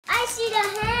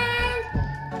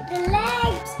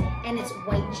and it's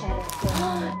white cheddar.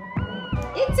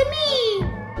 It's me!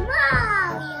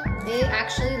 Wow! They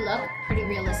actually look pretty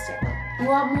realistic. You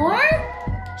want more?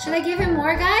 Should I give him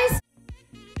more, guys?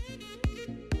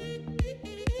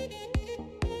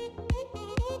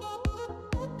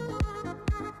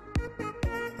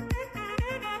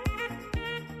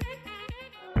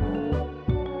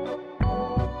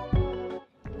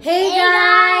 Hey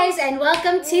guys, and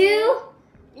welcome to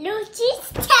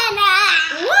Lucci's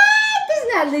channel! What? This is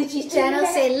not Lucci's channel.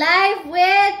 Say Life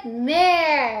with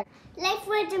Mare. Life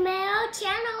with Mare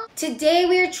channel. Today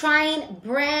we are trying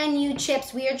brand new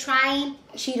chips. We are trying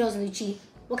Cheetos, Lucci.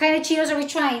 What kind of Cheetos are we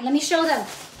trying? Let me show them.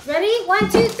 Ready?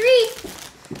 1, 2, 3.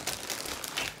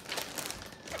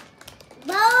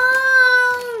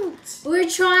 Bones! We're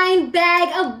trying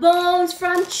bag of bones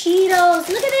from Cheetos.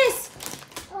 Look at this.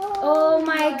 Oh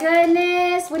my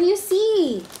goodness. What do you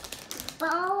see?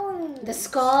 Bones. The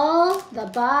skull, the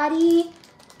body,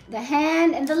 the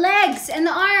hand, and the legs, and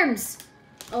the arms.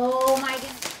 Oh my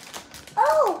goodness.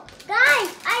 Oh,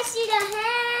 guys, I see the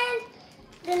hand,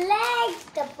 the legs,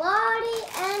 the body,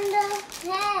 and the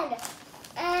head,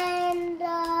 and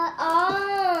the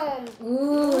arm.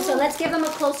 Ooh, so let's give them a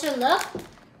closer look.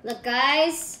 Look,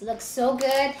 guys, looks so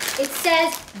good. It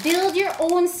says, build your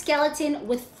own skeleton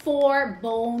with 4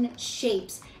 bone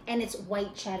shapes. And it's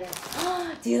white cheddar.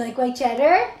 Do you like white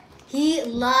cheddar? He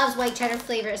loves white cheddar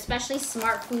flavor, especially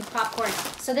Smart Food popcorn.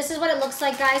 So this is what it looks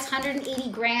like, guys.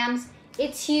 180 grams.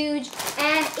 It's huge.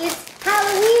 And it's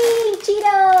Halloween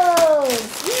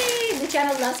Cheetos. Yay!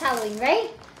 Luciano loves Halloween, right?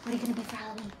 What are you going to be for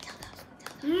Halloween? Tell them.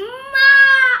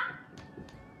 Ma!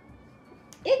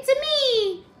 It's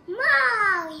me.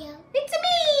 Mario. It's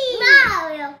me.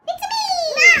 Mario. It's me.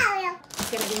 Mario. It's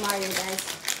going to be Mario, guys.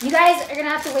 You guys are going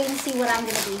to have to wait and see what I'm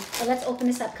going to be. But let's open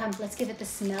this up. Come, let's give it the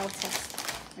smell test.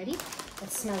 Ready?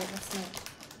 Let's smell it. Let's smell it.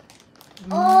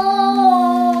 Oh.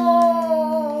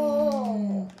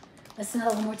 Let's smell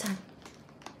it one more time.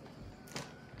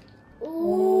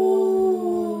 Ooh.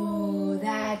 Ooh,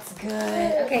 that's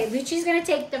good. Okay, Lucci's going to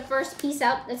take the first piece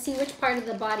out. Let's see which part of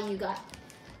the body you got.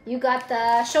 You got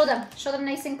the... Show them. Show them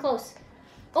nice and close.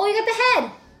 Oh, you got the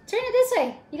head. Turn it this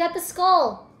way. You got the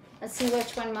skull. Let's see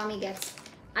which one Mommy gets.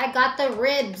 I got the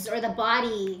ribs or the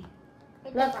body.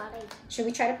 Look, should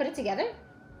we try to put it together?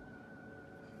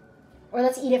 Or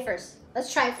let's eat it first.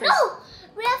 Let's try it first. No,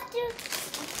 we have to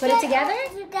put it together?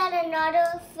 If you got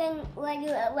another thing when you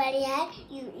already had,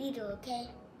 you eat it, okay?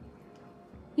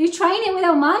 You trying it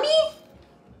without Mommy?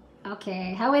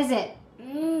 Okay, how is it?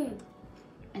 Mmm.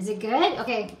 Is it good?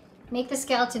 Okay, make the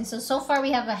skeleton. So far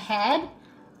we have a head,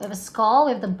 we have a skull,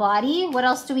 we have the body. What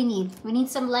else do we need? We need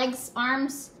some legs,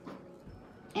 arms,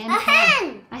 and a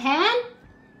hand. A hand?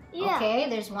 Yeah. Okay,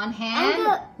 there's one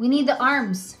hand. We need the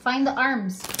arms. Find the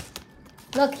arms.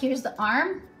 Look, here's the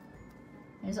arm.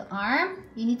 There's an arm.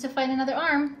 You need to find another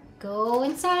arm. Go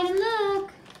inside and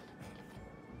look.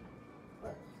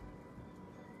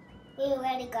 We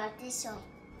already got this one.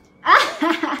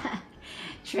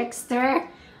 Trickster.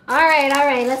 All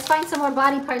right. Let's find some more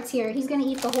body parts here. He's gonna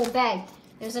eat the whole bag.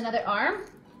 There's another arm.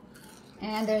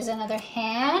 And there's another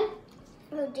hand.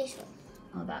 No, this one.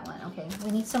 Oh, that one. Okay.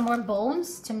 We need some more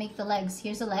bones to make the legs.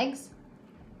 Here's the legs.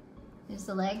 Here's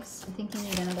the legs. I think you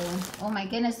need another one. Oh my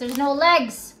goodness, there's no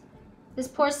legs. This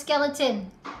poor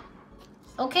skeleton.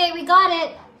 Okay, we got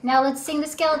it. Now let's sing the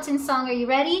skeleton song. Are you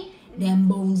ready? Them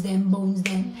bones, them.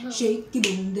 Shaky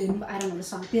bones, them. I don't know the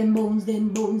song. Them bones,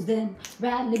 them.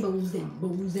 Rattly bones, them.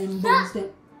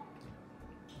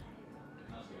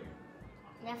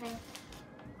 Nothing.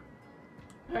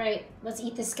 All right, let's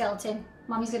eat the skeleton.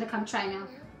 Mommy's gonna come try now.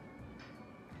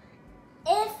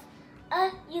 If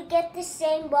you get the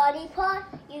same body part,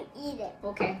 you eat it.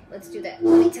 Okay, let's do that.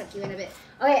 Let me tuck you in a bit.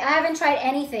 Okay, I haven't tried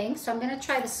anything, so I'm gonna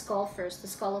try the skull first. The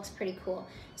skull looks pretty cool.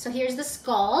 So here's the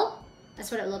skull.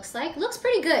 That's what it looks like. Looks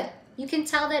pretty good. You can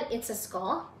tell that it's a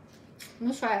skull. Let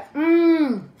me try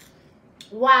it.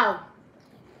 Wow.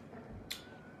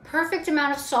 Perfect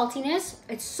amount of saltiness.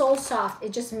 It's so soft.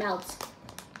 It just melts.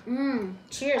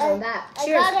 Cheers on that.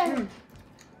 Cheers.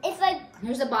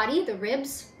 Here's the body, the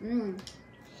ribs.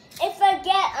 If I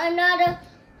get another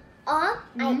arm,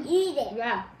 I eat it.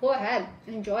 Yeah, go ahead.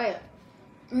 Enjoy it.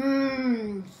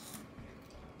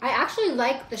 I actually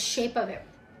like the shape of it.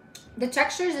 The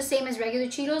texture is the same as regular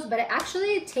Cheetos, but it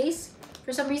actually tastes,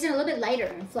 for some reason, a little bit lighter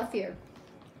and fluffier.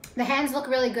 The hands look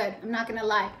really good. I'm not gonna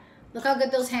lie. Look how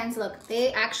good those hands look.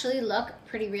 They actually look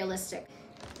pretty realistic.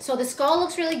 So the skull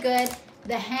looks really good.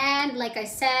 The hand, like I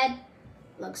said,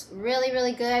 looks really,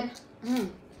 really good.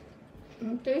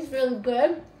 It tastes really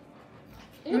good.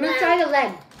 I'm gonna try the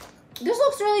leg. This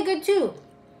looks really good too.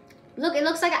 Look, it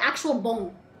looks like an actual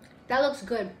bone. That looks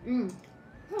good.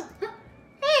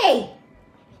 Hey!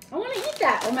 I want to eat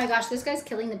that. Oh my gosh, this guy's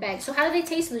killing the bag. So how do they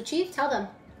taste, Lucci? Tell them.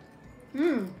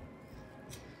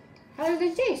 How do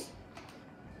they taste?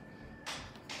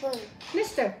 Good.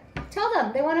 Mister, tell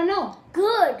them. They want to know.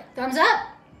 Good. Thumbs up.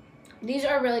 These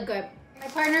are really good. My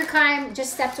partner Kyle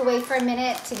just stepped away for a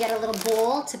minute to get a little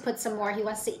bowl to put some more. He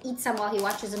wants to eat some while he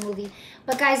watches a movie.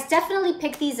 But guys, definitely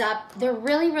pick these up. They're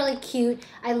really, really cute.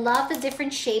 I love the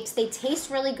different shapes. They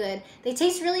taste really good. They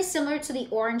taste really similar to the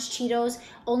orange Cheetos,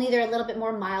 only they're a little bit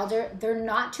more milder. They're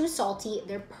not too salty.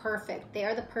 They're perfect. They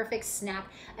are the perfect snack.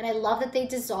 And I love that they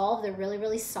dissolve. They're really,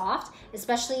 really soft,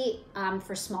 especially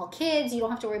for small kids. You don't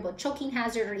have to worry about choking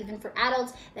hazard, or even for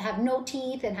adults that have no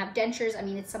teeth and have dentures. I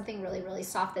mean, it's something really, really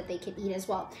soft that they can eat as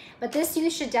well. But this you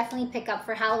should definitely pick up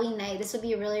for Halloween night. This would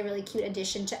be a really, really cute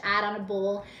addition to add on a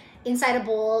bowl, inside a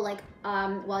bowl, like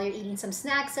while you're eating some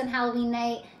snacks on Halloween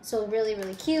night. So really,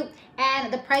 really cute.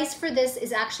 And the price for this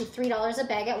is actually $3 a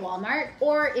bag at Walmart,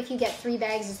 or if you get 3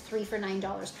 bags, it's 3 for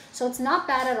 $9. So it's not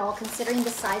bad at all considering the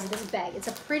size of this bag. It's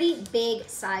a pretty big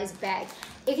size bag.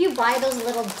 If you buy those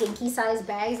little dinky size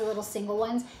bags, the little single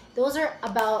ones, those are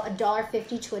about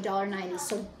 $1.50 to $1.90.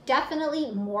 So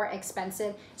definitely more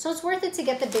expensive. So it's worth it to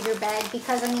get the bigger bag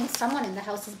because, I mean, someone in the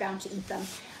house is bound to eat them,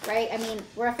 right? I mean,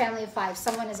 we're a family of 5.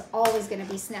 Someone is always going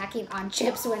to be snacking on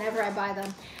chips whenever I buy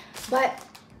them. But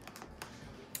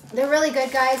they're really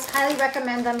good, guys. Highly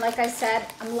recommend them. Like I said,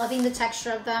 I'm loving the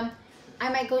texture of them. I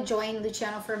might go join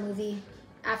Luciano for a movie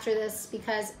after this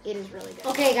because it is really good.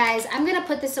 Okay, guys, I'm going to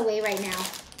put this away right now.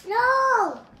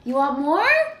 No. You want more?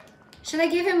 Should I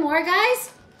give him more,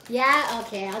 guys? Yeah?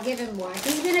 Okay, I'll give him more.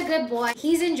 He's been a good boy.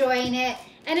 He's enjoying it,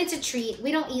 and it's a treat.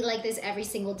 We don't eat like this every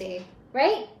single day,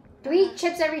 right? Do we eat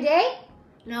chips every day?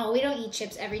 No, we don't eat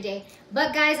chips every day.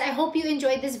 But guys, I hope you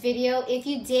enjoyed this video. If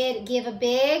you did, give a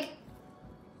big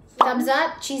thumbs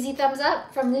up, cheesy thumbs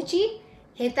up from Lucci.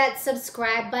 Hit that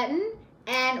subscribe button,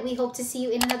 and we hope to see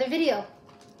you in another video.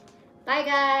 Bye,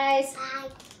 guys. Bye.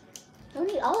 Don't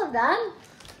eat all of them.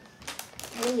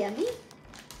 Are they yummy?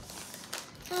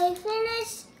 I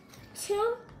finished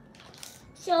 2.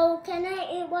 So can I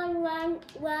eat one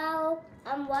while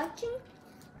I'm watching?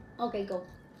 Okay, go.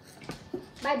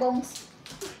 Bye, Bones.